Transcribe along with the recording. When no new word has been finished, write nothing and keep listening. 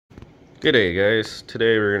Good day, guys.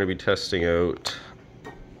 Today we're going to be testing out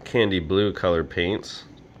candy blue color paints.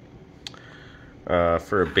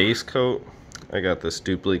 For a base coat, I got this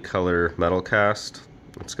dupli color metal cast.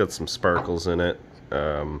 It's got some sparkles in it.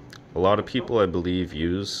 A lot of people, I believe,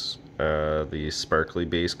 use the sparkly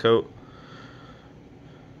base coat.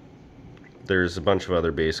 There's a bunch of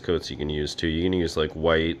other base coats you can use too. You can use like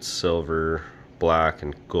white, silver, black,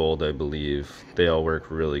 and gold, I believe. They all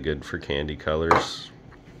work really good for candy colors.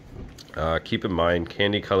 Keep in mind,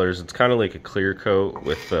 candy colors, it's kind of like a clear coat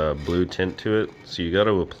with a blue tint to it, so you got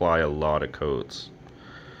to apply a lot of coats.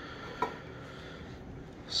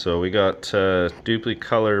 So we got dupli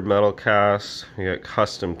color metal cast, we got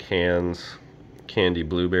custom canz, candy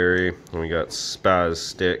blueberry, and we got spaz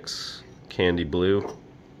stix, candy blue.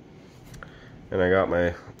 And I got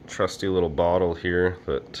my trusty little bottle here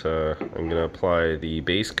that I'm going to apply the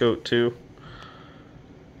base coat to,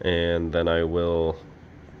 and then I will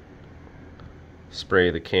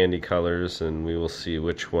spray the candy colors, and we will see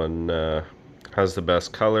which one has the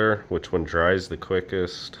best color, which one dries the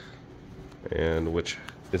quickest, and which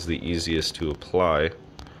is the easiest to apply.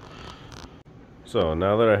 So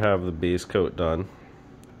now that I have the base coat done,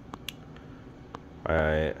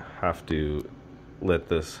 I have to let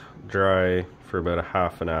this dry for about a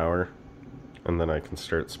half an hour, and then I can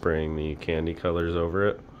start spraying the candy colors over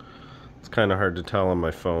it. It's kind of hard to tell on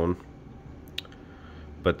my phone,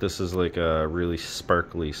 but this is like a really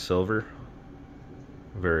sparkly silver,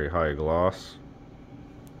 very high gloss.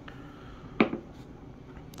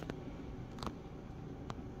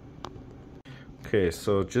 Okay,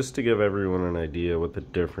 so just to give everyone an idea what the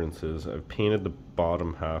difference is, I've painted the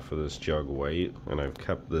bottom half of this jug white, and I've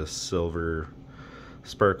kept this silver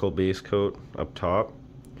sparkle base coat up top.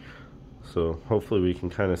 So hopefully we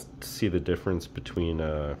can kind of see the difference between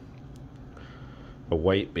a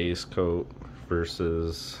white base coat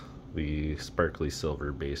versus the sparkly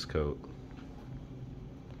silver base coat.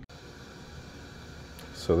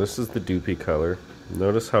 So this is the dupli color.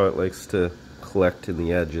 Notice how it likes to collect in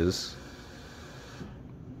the edges.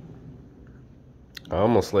 I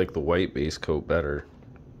almost like the white base coat better.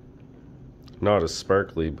 Not as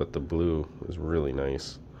sparkly, but the blue is really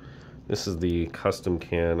nice. This is the custom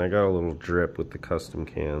can. I got a little drip with the custom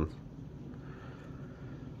can.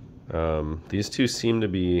 These two seem to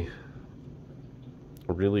be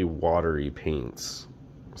really watery paints,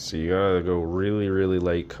 so you gotta go really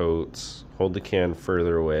light coats, hold the can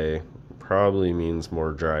further away. Probably means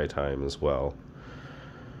more dry time as well.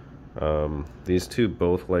 These two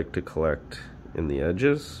both like to collect in the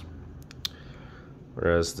edges,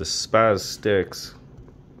 whereas the spaz stix,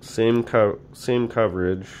 same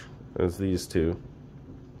coverage as these two,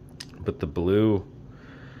 but the blue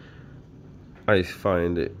I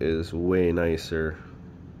find it is way nicer.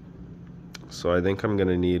 So I think I'm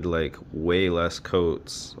gonna need like way less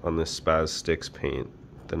coats on this spaz stix paint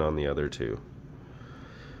than on the other two.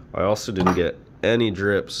 I also didn't get any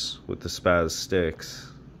drips with the spaz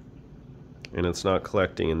stix, and it's not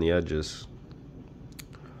collecting in the edges.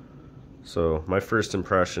 So my first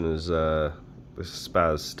impression is the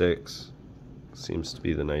spaz stix seems to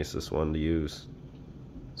be the nicest one to use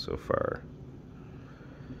so far.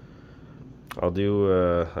 I'll do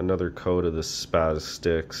another coat of the spaz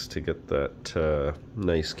stix to get that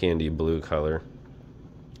nice candy blue color.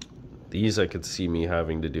 These I could see me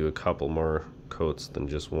having to do a couple more coats than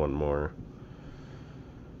just one more.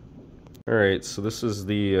 Alright, so this is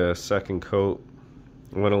the second coat.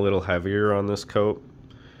 I went a little heavier on this coat.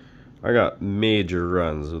 I got major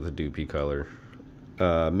runs with the dupli color.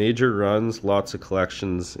 Major runs, lots of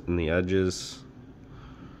collections in the edges,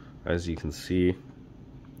 as you can see.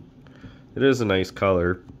 It is a nice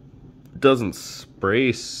color. It doesn't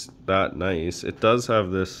spray that nice. It does have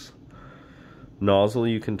this nozzle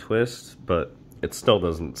you can twist, but it still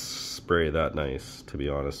doesn't spray that nice, to be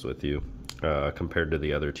honest with you, compared to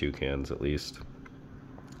the other two cans at least.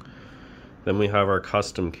 Then we have our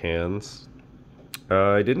custom cans.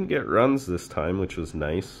 I didn't get runs this time, which was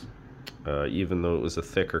nice, even though it was a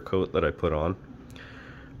thicker coat that I put on.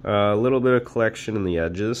 A little bit of collection in the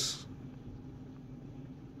edges.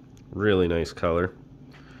 Really nice color.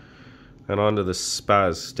 And onto the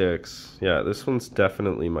spaz stix. Yeah, this one's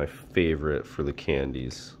definitely my favorite for the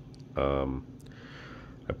candies. I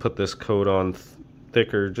put this coat on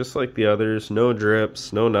thicker, just like the others. No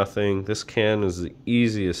drips, no nothing. This can is the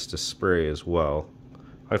easiest to spray as well.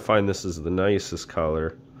 I find this is the nicest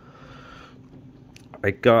color.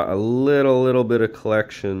 I got a little bit of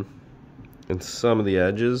collection in some of the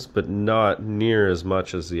edges, but not near as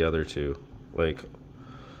much as the other two. Like,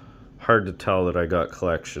 hard to tell that I got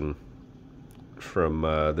collection from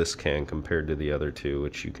this can compared to the other two,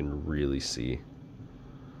 which you can really see.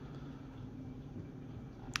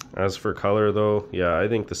 As for color though, yeah, I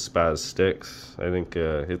think the Spaz Stix. I think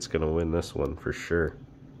it's gonna win this one for sure.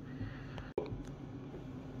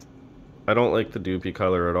 I don't like the dupli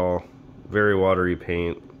color at all. Very watery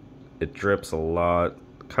paint. It drips a lot.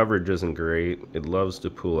 Coverage isn't great. It loves to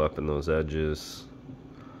pool up in those edges.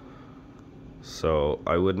 So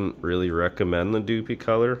I wouldn't really recommend the dupli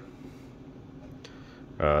color.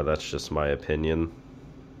 That's just my opinion.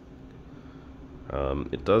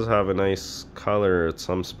 It does have a nice color at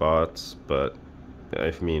some spots, but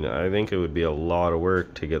I mean, I think it would be a lot of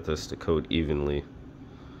work to get this to coat evenly.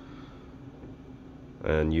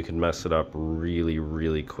 And you can mess it up really,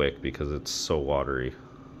 really quick because it's so watery.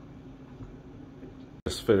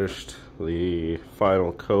 Just finished the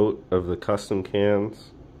final coat of the custom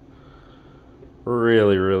cans.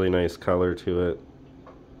 Really, really nice color to it.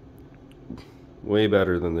 Way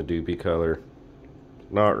better than the dupli color.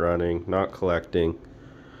 Not running, not collecting.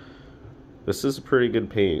 This is a pretty good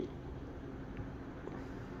paint.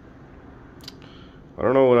 I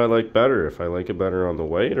don't know what I like better, if I like it better on the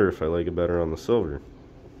white or if I like it better on the silver.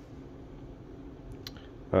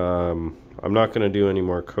 I'm not going to do any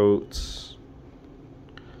more coats.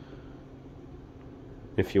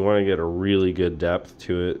 If you want to get a really good depth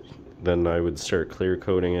to it, then I would start clear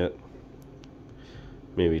coating it.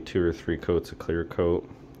 Maybe 2 or 3 coats of clear coat,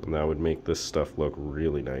 and that would make this stuff look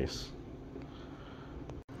really nice.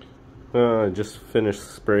 I just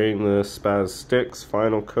finished spraying the Spaz Stix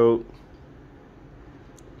final coat.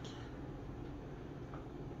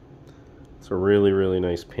 It's a really, really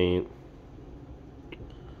nice paint.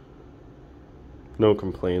 No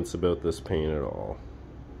complaints about this paint at all.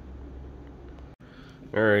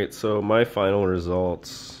 Alright, so my final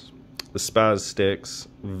results. The Spaz Stix,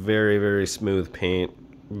 very, very smooth paint.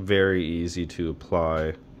 Very easy to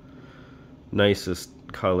apply. Nicest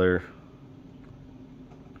color.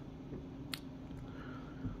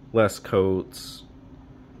 Less coats.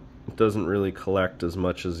 It doesn't really collect as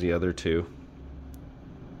much as the other two.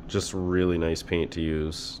 Just really nice paint to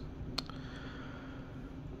use.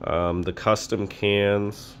 The custom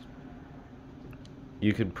cans,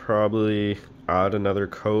 you could probably add another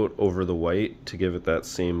coat over the white to give it that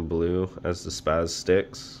same blue as the Spaz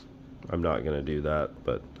Stix. I'm not gonna do that,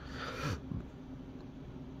 but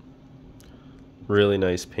really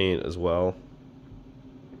nice paint as well.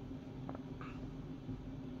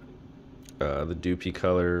 The dupli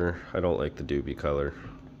color, I don't like the dupli color.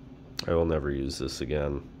 I will never use this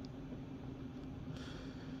again.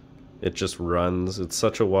 It just runs. It's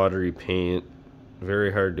such a watery paint,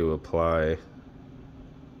 very hard to apply.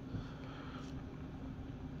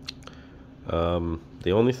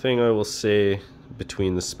 The only thing I will say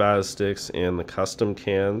between the Spaz Stix and the custom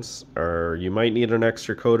cans are you might need an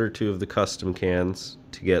extra coat or two of the custom cans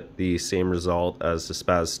to get the same result as the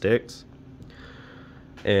Spaz Stix.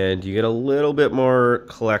 And you get a little bit more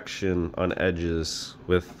collection on edges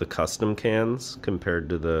with the custom cans compared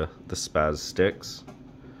to the Spaz Stix.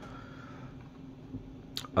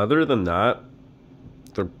 Other than that,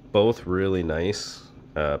 they're both really nice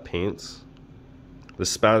paints. The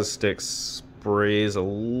Spaz Stix sprays a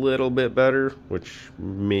little bit better, which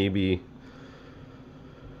may be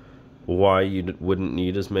why you wouldn't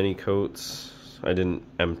need as many coats. I didn't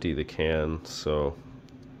empty the can, so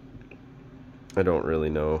I don't really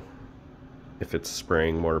know if it's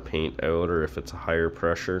spraying more paint out or if it's a higher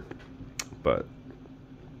pressure. But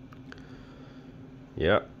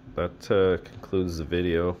yeah, that concludes the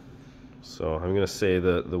video. So I'm gonna say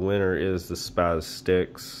that the winner is the Spaz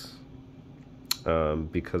Stix.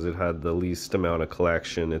 Because it had the least amount of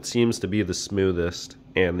collection. It seems to be the smoothest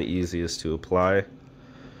and the easiest to apply.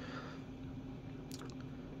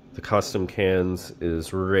 The custom cans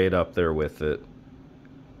is right up there with it.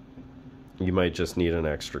 You might just need an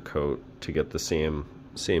extra coat to get the same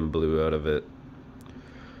blue out of it.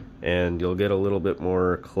 And you'll get a little bit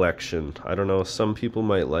more collection. I don't know, some people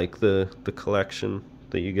might like the collection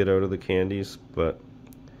that you get out of the candies, but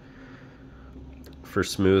for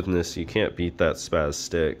smoothness, you can't beat that Spaz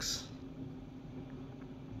Stix.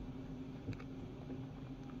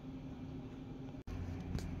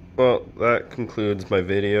 Well, that concludes my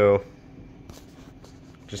video.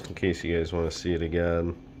 Just in case you guys want to see it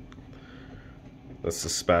again. That's the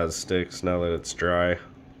Spaz Stix now that it's dry.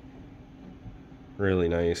 Really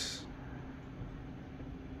nice.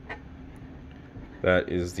 That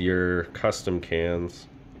is your custom cans.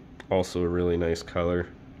 Also a really nice color.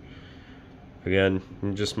 Again,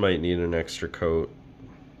 you just might need an extra coat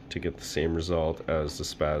to get the same result as the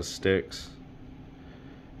Spaz Stix.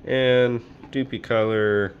 And dupli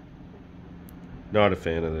color, Not a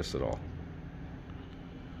fan of this at all.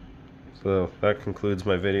 So that concludes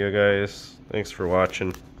my video, guys. Thanks for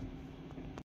watching.